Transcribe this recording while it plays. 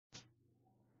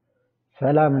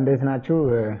ሰላም እንዴት ናችሁ?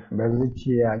 በዚች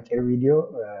አጭር ቪዲዮ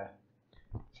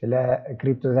ስለ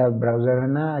ክሪፕቶታብ ብራውዘር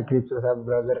እና ክሪፕቶታብ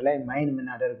ብራውዘር ላይ ማይን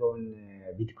የምናደርገውን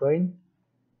ቢትኮይን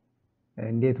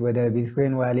እንዴት ወደ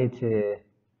ቢትኮይን ዋሌት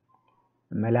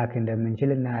መላክ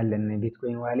እንደምንችል እናያለን።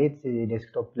 ቢትኮይን ዋሌት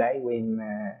ዴስክቶፕ ላይ ወይም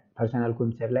ፐርሰናል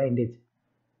ኮምፒውተር ላይ እንዴት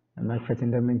መክፈት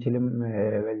እንደምንችልም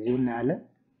በዚሁ እናያለን።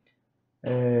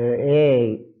 ይሄ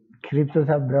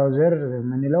ክሪፕቶታብ ብራውዘር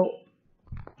የምንለው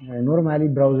ኖርማሊ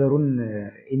ብራውዘሩን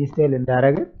ኢንስቶል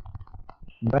እንዳደረገ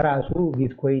በራሱ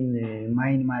ቢትኮይን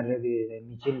ማይን ማድረግ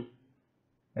የሚችል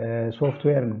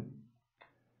ሶፍትዌር ነው።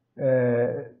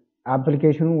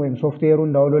 አፕሊኬሽኑ ወይም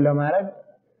ሶፍትዌሩን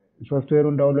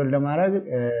ዳውንሎድ ለማድረግ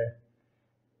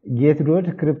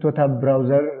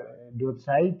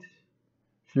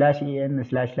get.cryptotabbrowser.site/en/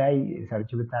 ላይ ሰርች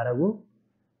ብታደርጉ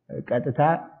ቀጥታ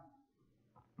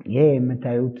ይሄ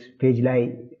የምታዩት ፔጅ ላይ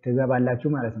ትገባላችሁ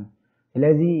ማለት ነው።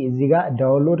 ስለዚህ እዚህ ጋር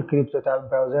ዳውንሎድ ክሪፕቶታብ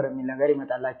ብራውዘር የሚል ነገር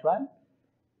ይመጣላችኋል።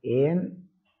 ይሄን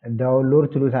ዳውንሎድ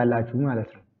ትሉታላችሁ ማለት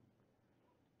ነው።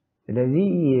 ስለዚህ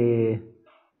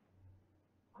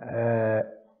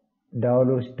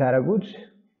ዳውንሎድ ስታደርጉት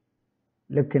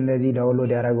ልክ እንደዚህ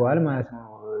ዳውንሎድ ያደርገዋል ማለት ነው።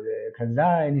 ከዛ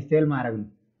ኢንስቶል ማድረግ ነው።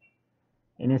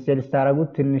 ኢንስቶል ስታደርጉት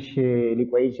ትንሽ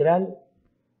ሊቆይ ይችላል።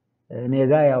 እኔ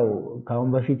ጋር ያው ካሁን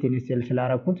በፊት ኢንስቶል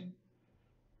ስላደረኩት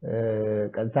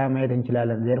ቀጥታ ማየት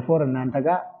እንችላለን። therefore እናንተ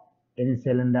ጋር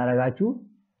ኢንስቶል እንዳደረጋችሁ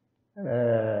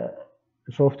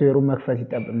ሶፍትዌሩን መክፈት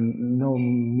ነው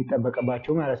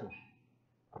የሚጠበቅባችሁ ማለት ነው።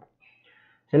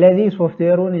 ስለዚህ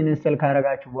ሶፍትዌሩን ኢንስቶል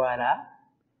ካደረጋችሁ በኋላ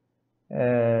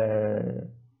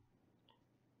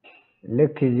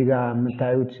ልክ እዚህ ጋር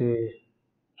የምታዩት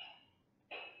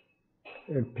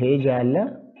ፔጅ አለ።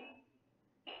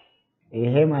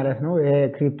 ይሄ ማለት ነው ይሄ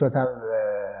ክሪፕቶታብ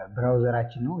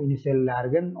ብራውዘራችን ነው። ኢንስቶል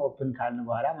አድርገን ኦፕን ካልን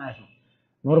በኋላ ማለት ነው።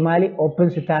 ኖርማሊ ኦፕን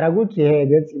ስታደርጉት ይሄ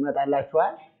ገጽ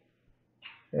ይመጣላችኋል።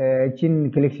 እቺን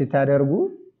ክሊክ ስታደርጉ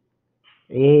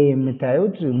ይሄ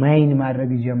የምታዩት ማይን ማድረግ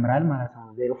ይጀምራል ማለት ነው።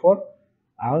 therefore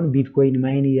አሁን ቢትኮይን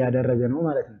ማይን እያደረገ ነው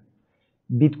ማለት ነው።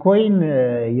 ቢትኮይን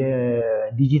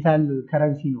የዲጂታል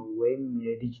ከረንሲ ነው ወይም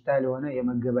የዲጂታል የሆነ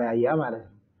የመገበያያ ማለት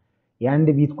ነው። የአንድ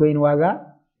ቢትኮይን ዋጋ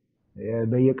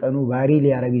በየቀኑ ቫሪ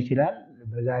ሊያደርግ ይችላል።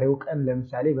 በዛሬው ቀን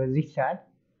ለምሳሌ በዚህ ሰዓት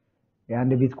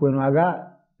የአንድ ቢትኮይን ዋጋ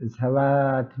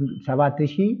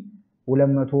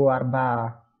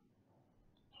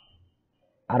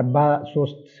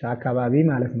 7243 አካባቢ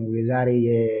ማለት ነው የዛሬ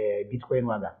የቢትኮይን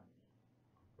ዋጋ።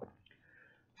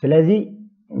 ስለዚህ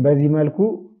በዚህ መልኩ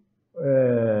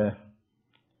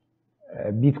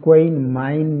ቢትኮይን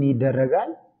ማይን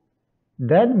ይደረጋል።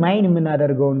 ደን ማይን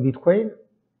የምናደርገውን ቢትኮይን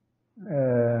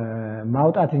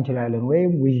ማውጣት እንችላለን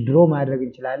ወይም ዊዝድሮ ማድረግ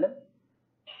እንችላለን።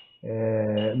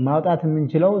 ማውጣት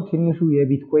የምንችለው ትንሹ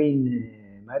የቢትኮይን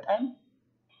መጠን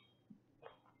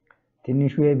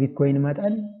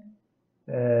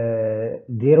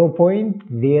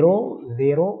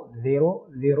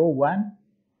 0.00001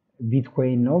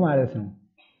 ቢትኮይን ነው ማለት ነው።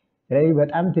 ስለዚህ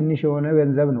በጣም ትንሽ የሆነ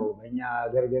ገንዘብ ነው። በእኛ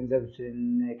ሀገር ገንዘብ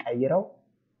ስንቀይረው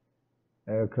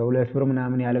ከ2 ብር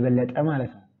ምናምን ያልበለጠ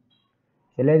ማለት ነው።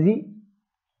 ስለዚህ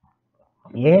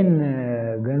ይሄን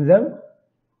ገንዘብ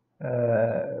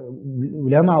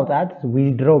ለማውጣት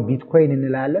ዊዝድሮ ቢትኮይን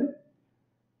እንላለን።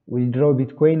 ዊዝድሮ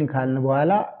ቢትኮይን ካልን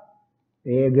በኋላ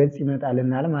ይሄ ገጽ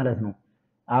ይመጣልናል ማለት ነው።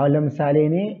 አሁን ለምሳሌ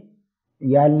እኔ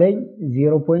ያለኝ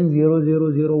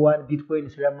 0.0001 ቢትኮይን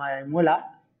ስለማይሞላ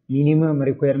ሚኒመም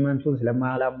ሪኳየርመንቱን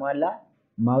ስለማላሟላ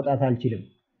ማውጣት አልችልም።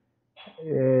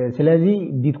 ስለዚህ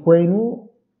ቢትኮይኑ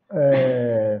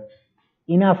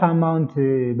ኢናፍ አማውንት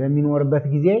በሚኖርበት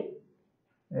ጊዜ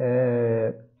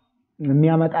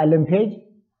የሚያመጣልን ፔጅ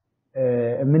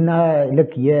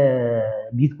ልክ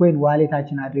የቢትኮይን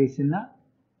ዋሌታችን አድሬስ እና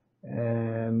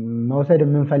መውሰድ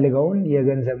የምንፈልገውን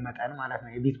የገንዘብ መጠን ማለት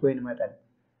ነው የቢትኮይን መጠን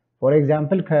ፎር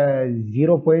ኤግዛምፕል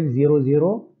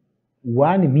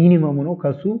ከ0.001 ሚኒመሙ ነው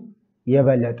ከሱ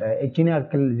የበለጠ እቺን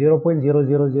ያክል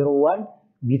 0.0001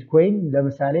 ቢትኮይን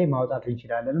ለምሳሌ ማውጣት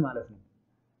እንችላለን ማለት ነው።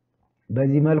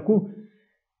 በዚህ መልኩ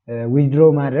ዊዝድሮ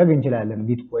ማድረግ እንችላለን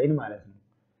ቢትኮይን ማለት ነው።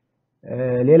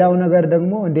 ሌላው ነገር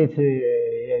ደግሞ እንዴት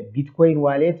የቢትኮይን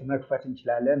ዋሌት መክፈት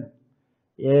እንችላለን?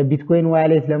 የቢትኮይን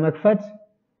ዋሌት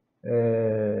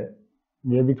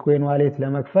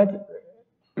ለመክፈት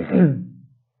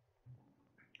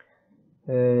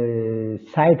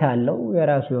ሳይት አለው፣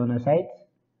 የራሱ የሆነ ሳይት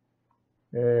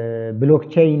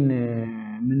ብሎክቼይን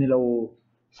የምንለው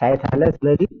ሳይት አለ።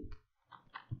 ስለዚህ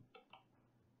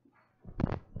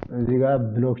እዚህ ጋር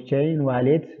ብሎክቼይን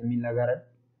ዋሌት የሚል ነገር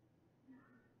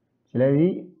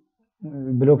ስለዚህ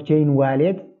ብሎክቼይን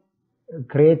ዋሌት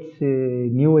ክሬት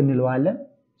ኒው እንለዋለን።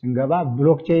 ስንገባ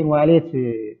ብሎክቼይን ዋሌት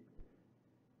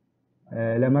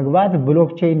ለመግባት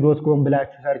blockchain.com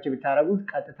ብላችሁ ሰርች ብታረጉት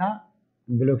ቀጥታ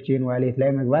ብሎክቼን ዋሌት ላይ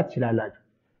መግባት ትችላላችሁ።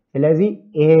 ስለዚህ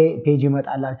ይሄ ፔጅ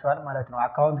ይመጣላችኋል ማለት ነው።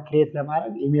 አካውንት ክሬት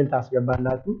ለማድረግ ኢሜል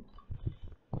ታስገባላችሁ።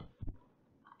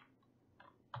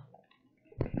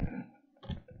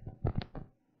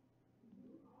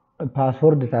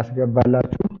 ፓስወርድ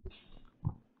ታስገባላችሁ።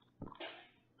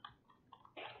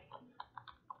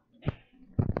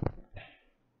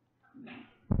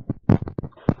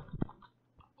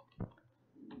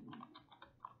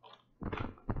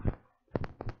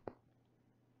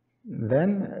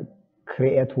 then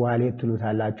create wallet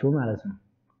ትሉታላችሁ ማለት ነው።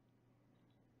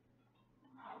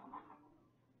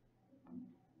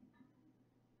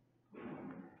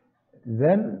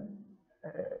 then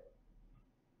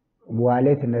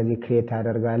ዋሌት እንደዚህ ክሬት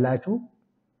ታደርጋላችሁ።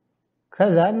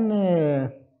 ከዛን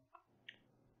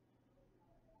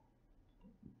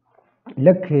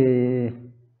ልክ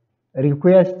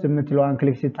ሪኩዌስት የምትለዋን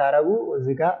ክሊክ ስታደርጉ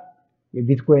እዚህ ጋር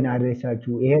የቢትኮይን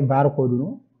አድሬሳችሁ ይሄ ባርኮዱ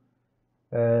ነው።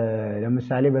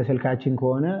 ለምሳሌ በስልካችን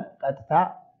ከሆነ ቀጥታ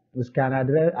ስካን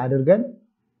አድርገን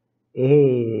ይሄ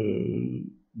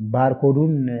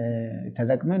ባርኮዱን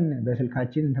ተጠቅመን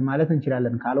በስልካችን ማለት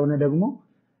እንችላለን። ካልሆነ ደግሞ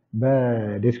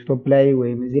በዴስክቶፕ ላይ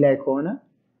ወይም እዚህ ላይ ከሆነ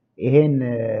ይሄን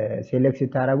ሴሌክት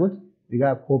ስታደርጉት እዚህ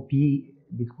ጋር ኮፒ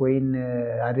ቢትኮይን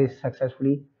አድሬስ ሰክሰስፉሊ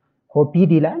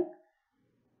ኮፒድ ይላል።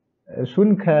 እሱን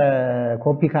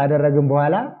ከኮፒ ካደረግን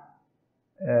በኋላ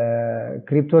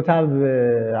ክሪፕቶታብ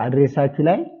አድሬሳችሁ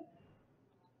ላይ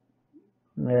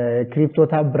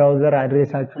ክሪፕቶታብ ብራውዘር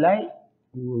አድሬሳችሁ ላይ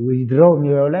ዊዝድሮው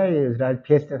የሚለው ላይ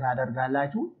ፔስት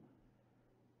ታደርጋላችሁ።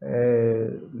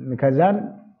 ከዛን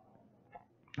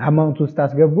አማውንት ውስጥ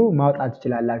ታስገቡ ማውጣት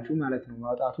ትችላላችሁ ማለት ነው።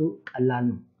 ማውጣቱ ቀላል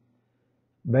ነው።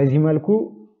 በዚህ መልኩ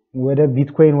ወደ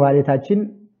ቢትኮይን ዋሌታችን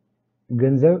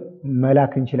ገንዘብ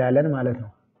መላክ እንችላለን ማለት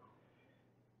ነው።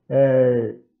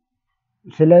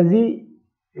 ስለዚህ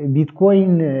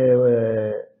ቢትኮይን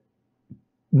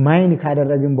ማይን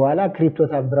ካደረግን በኋላ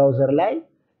ክሪፕቶታብ ብራውዘር ላይ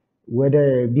ወደ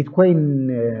ቢትኮይን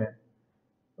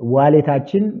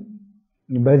ዋሌታችን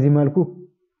በዚህ መልኩ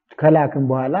ከላክን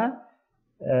በኋላ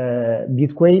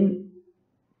ቢትኮይን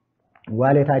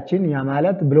ዋሌታችን ያ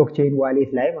ማለት ብሎክቼን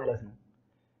ዋሌት ላይ ማለት ነው።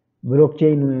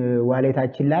 ብሎክቼን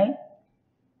ዋሌታችን ላይ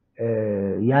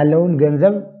ያለውን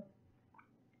ገንዘብ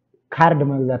ካርድ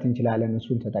መግዛት እንችላለን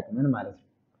እሱን ተጠቅመን ማለት ነው።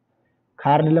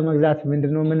 ካርድ ለመግዛት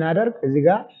ምንድነው የምናደርግ? እዚህ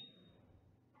ጋር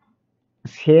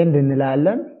ሴንድ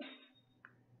እንላለን።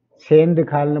 ሴንድ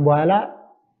ካልን በኋላ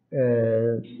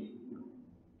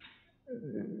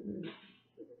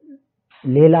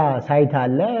ሌላ ሳይት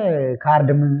አለ ካርድ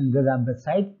የምንገዛበት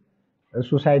ሳይት።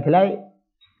 እሱ ሳይት ላይ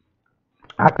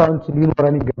አካውንት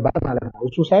ሊኖረን ይገባል ማለት ነው።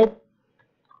 እሱ ሳይት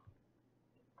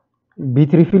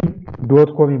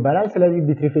bitrefil.com ይባላል። ስለዚህ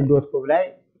bitrefil.com ላይ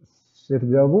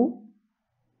ስትገቡ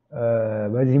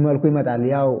በዚህ መልኩ ይመጣል።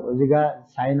 ያው እዚህ ጋር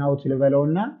ሳይን አውት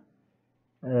ልበለውና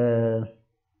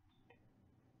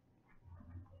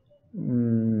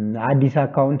አዲስ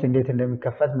አካውንት እንዴት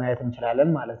እንደሚከፈት ማየት እንችላለን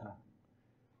ማለት ነው።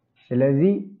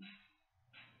 ስለዚህ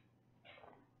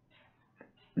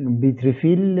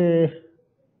bitrefil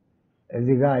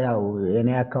እዚህ ጋር ያው የኔ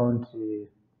አካውንት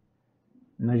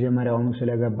መጀመሪያውኑ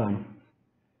ስለገባ ነው።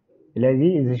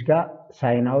 ስለዚህ እዚህ ጋር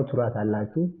ሳይን አውት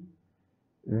ትሏታላችሁ።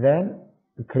 then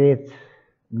create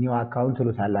new account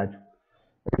ትሉታላችሁ።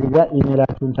 እዚህ ጋር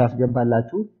ኢሜላችሁን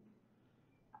ታስገባላችሁ።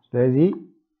 ስለዚህ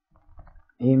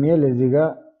ኢሜል እዚህ ጋር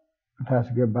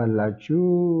ታስገባላችሁ።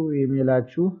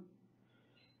 ኢሜላችሁ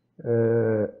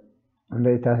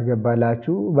እንደዚህ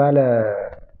ታስገባላችሁ። ባለ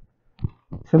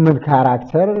 8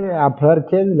 ካራክተር አፐር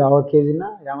ኬዝ ላወር ኬዝ እና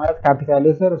ያማረት ካፒታል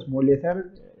ሌተር ስሞል ሌተር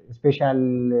ስፔሻል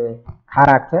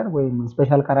ካራክተር ወይም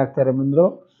ስፔሻል ካራክተር የምንለው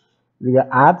እዚህ ጋር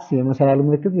አት የመሰላል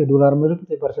ምልክት የዶላር ምልክት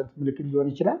የፐርሰንት ምልክት ሊሆን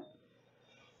ይችላል።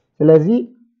 ስለዚህ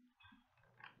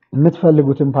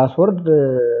የምትፈልጉትን ፓስወርድ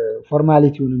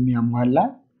ፎርማሊቲውን የሚያሟላ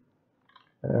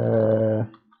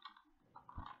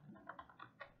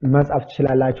መጻፍ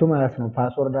ትችላላችሁ ማለት ነው።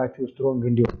 ፓስወርዳችሁ ስትሮንግ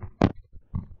እንዲሆን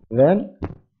then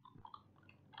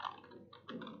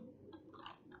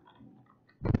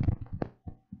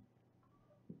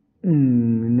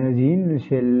እነዚህን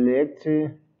ሴሌክት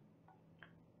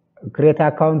ክሬት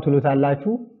አካውንት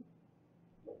ትሉታላችሁ።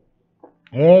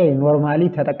 ይሄ ኖርማሊ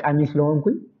ተጠቃሚ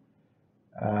ስለሆንኩኝ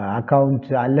አካውንት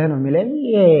አለ ነው የሚለኝ።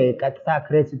 ይሄ ቀጥታ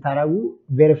ክሬት ስታደርጉ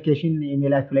ቬሪፊኬሽን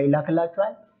ኢሜላችሁ ላይ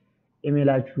ይላክላችኋል።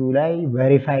 ኢሜላችሁ ላይ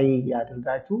ቬሪፋይ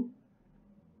ያድርጋችሁ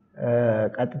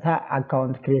ቀጥታ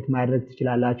አካውንት ክሬት ማድረግ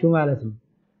ትችላላችሁ ማለት ነው።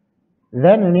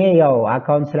 then እኔ ያው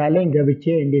አካውንት ስላለኝ ገብቼ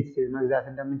እንዴት መግዛት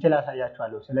እንደምንችል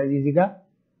አሳያችኋለሁ። ስለዚህ እዚህ ጋር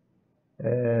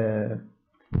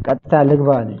ቀጥታ ልግባ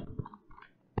ነኝ።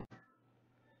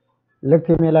 ልክ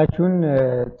ኢሜላችሁን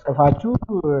ጽፋችሁ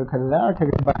ከዛ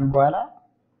ከገባን በኋላ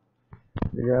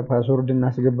ፓስወርድ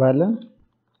እናስገባለን።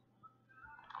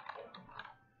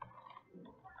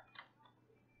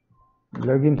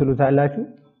 ሎጊን ትሉታላችሁ።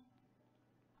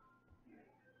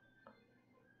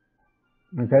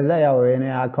 ከዛ ያው የኔ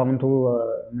አካውንቱ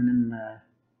ምንም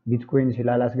ቢትኮይን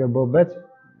ስላላስገባውበት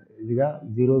እዚህ ጋር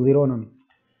 00 ነው።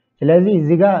 ስለዚህ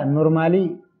እዚህ ጋር ኖርማሊ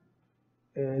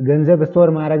ገንዘብ ስቶር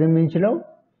ማድረግ የምንችለው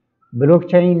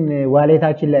ብሎክቼን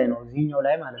ዋሌታችን ላይ ነው፣ እዚህኛው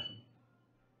ላይ ማለት ነው።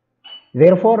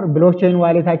 therefore ብሎክቼን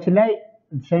ዋሌታችን ላይ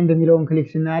ሴንድ የሚለውን ክሊክ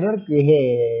ስናደርግ ይሄ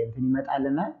እንትን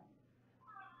ይመጣልና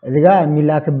እዚህ ጋር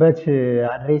የሚላክበት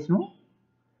አድሬስ ነው።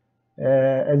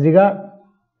 እዚህ ጋር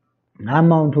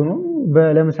አማውንቱ ነው።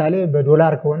 ለምሳሌ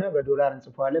በዶላር ከሆነ በዶላር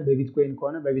እንጽፈዋለን፣ በቢትኮይን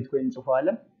ከሆነ በቢትኮይን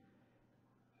እንጽፈዋለን።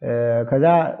 ከዛ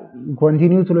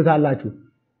ኮንቲኒው ትሉታላችሁ።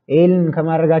 ይሄን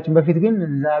ከማድረጋችን በፊት ግን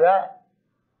እዛ ጋር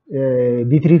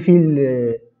ቢትሪፊል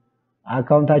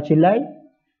አካውንታችን ላይ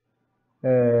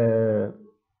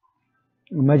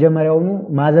መጀመሪያውኑ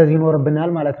ማዘዝ ይኖርብናል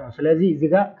ማለት ነው። ስለዚህ እዚህ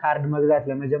ጋር ካርድ መግዛት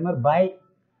ለመጀመር ባይ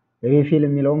ሪፊል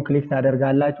የሚለውን ክሊክ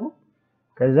ታደርጋላችሁ።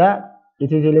 ከዛ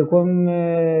ኢትዮ ቴሌኮም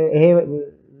ይሄ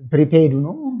ፕሪፔይድ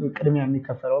ነው ቅድሚያ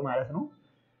የሚከፈለው ማለት ነው።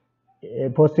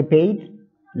 ፖስት ፔይድ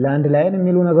ላንድ ላይን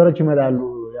የሚሉ ነገሮች ይመጣሉ።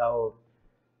 ያው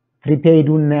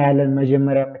ፕሪፔይዱን እናያለን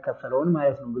መጀመሪያ የሚከፈለውን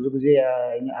ማለት ነው። ብዙ ጊዜ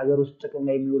እኛ ሀገር ውስጥ ጥቅም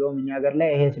ላይ የሚውለው እኛ ሀገር ላይ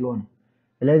ይሄ ስለሆነ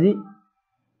ስለዚህ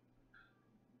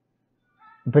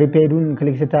ፕሪፔይዱን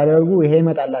ክሊክ ስታደርጉ ይሄ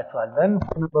ይመጣላችኋል። ዘን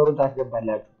ነበሩን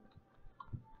ታስገባላችሁ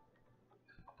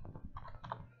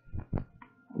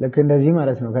ልክ እንደዚህ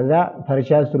ማለት ነው። ከዛ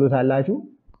ፐርቼዝ ትሉታላችሁ።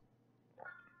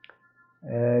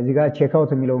 እዚህ ጋር ቼክ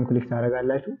አውት የሚለውን ክሊክ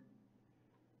ታደርጋላችሁ።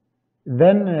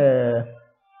 ዘን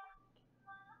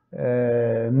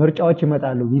ምርጫዎች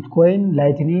ይመጣሉ። ቢትኮይን፣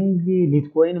 ላይትኒንግ፣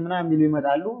 ሊትኮይን ምናምን የሚሉ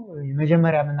ይመጣሉ።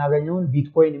 መጀመሪያ የምናገኘውን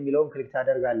ቢትኮይን የሚለውን ክሊክ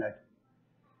ታደርጋላችሁ።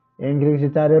 ይሄን ክሊክ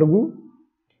ስታደርጉ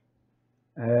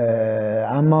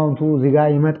አማውንቱ እዚህ ጋር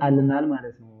ይመጣልናል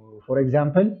ማለት ነው። ፎር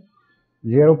ኤግዛምፕል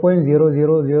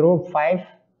 0.0005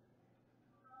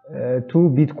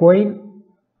 ቢትኮይን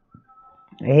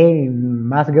ይሄ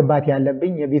ማስገባት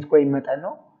ያለብኝ የቢትኮይን መጠን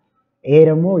ነው። ይሄ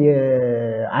ደግሞ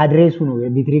የአድሬሱ ነው፣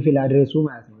 የቢትሪፊል አድሬሱ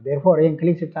ማለት ነው። therefore ይሄን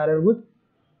ክሊክ ስታደርጉት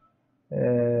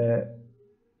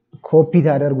ኮፒ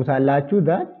ታደርጉታላችሁ።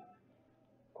 ዳት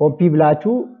ኮፒ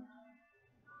ብላችሁ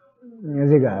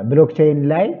እዚህ ጋር ብሎክቼን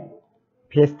ላይ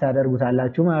ፔስት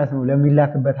ታደርጉታላችሁ ማለት ነው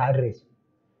ለሚላክበት አድሬስ።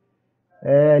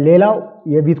 ሌላው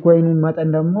የቢትኮይኑን መጠን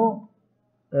ደግሞ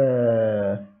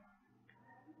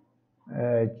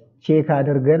ቼክ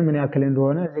አድርገን ምን ያክል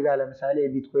እንደሆነ እዚህ ጋር ለምሳሌ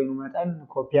የቢትኮይኑ መጠን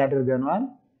ኮፒ አድርገናል።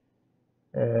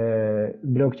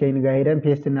 ብሎክቼን ጋር ሄደን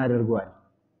ፔስት እናደርገዋል።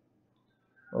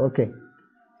 ኦኬ።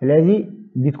 ስለዚህ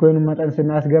ቢትኮይኑን መጠን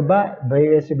ስናስገባ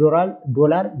በዩኤስ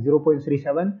ዶላር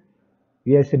 0.37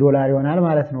 ዩኤስ ዶላር ይሆናል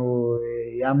ማለት ነው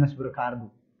የ5 ብር ካርዱ።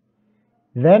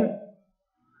 ዘን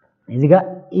እዚህ ጋር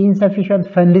ኢንሰፊሽንት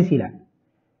ፈንድስ ይላል።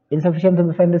 ኢንሰፊሽንት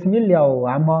ፈንድስ ሚል ያው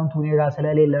አማውንቱ እኔ ጋር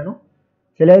ስለሌለ ነው።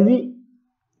 ስለዚህ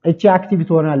እቺ አክቲቭ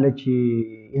ትሆናለች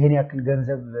ይሄን ያክል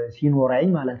ገንዘብ ሲኖራኝ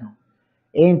ማለት ነው።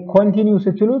 ይሄን ኮንቲኒው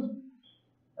ስትሉት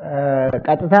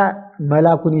ቀጥታ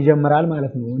መላኩን ይጀምራል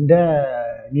ማለት ነው። እንደ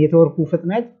ኔትወርኩ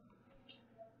ፍጥነት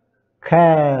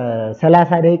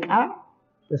ከ30 ደቂቃ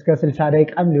እስከ 60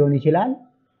 ደቂቃም ሊሆን ይችላል፣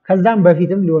 ከዛም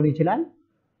በፊትም ሊሆን ይችላል።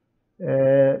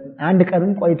 አንድ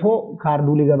ቀንም ቆይቶ ካርዱ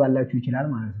ሊገባላችሁ ይችላል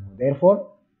ማለት ነው። therefore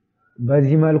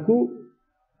በዚህ መልኩ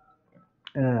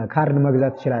ካርድ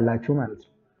መግዛት ትችላላችሁ ማለት ነው።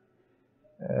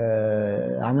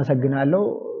 አመሰግናለሁ።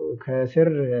 ከስር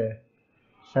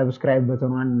ሰብስክራይብ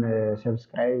በተኗን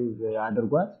ሰብስክራይብ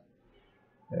አድርጓት።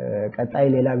 ቀጣይ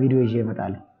ሌላ ቪዲዮ ይዤ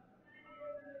እመጣለሁ።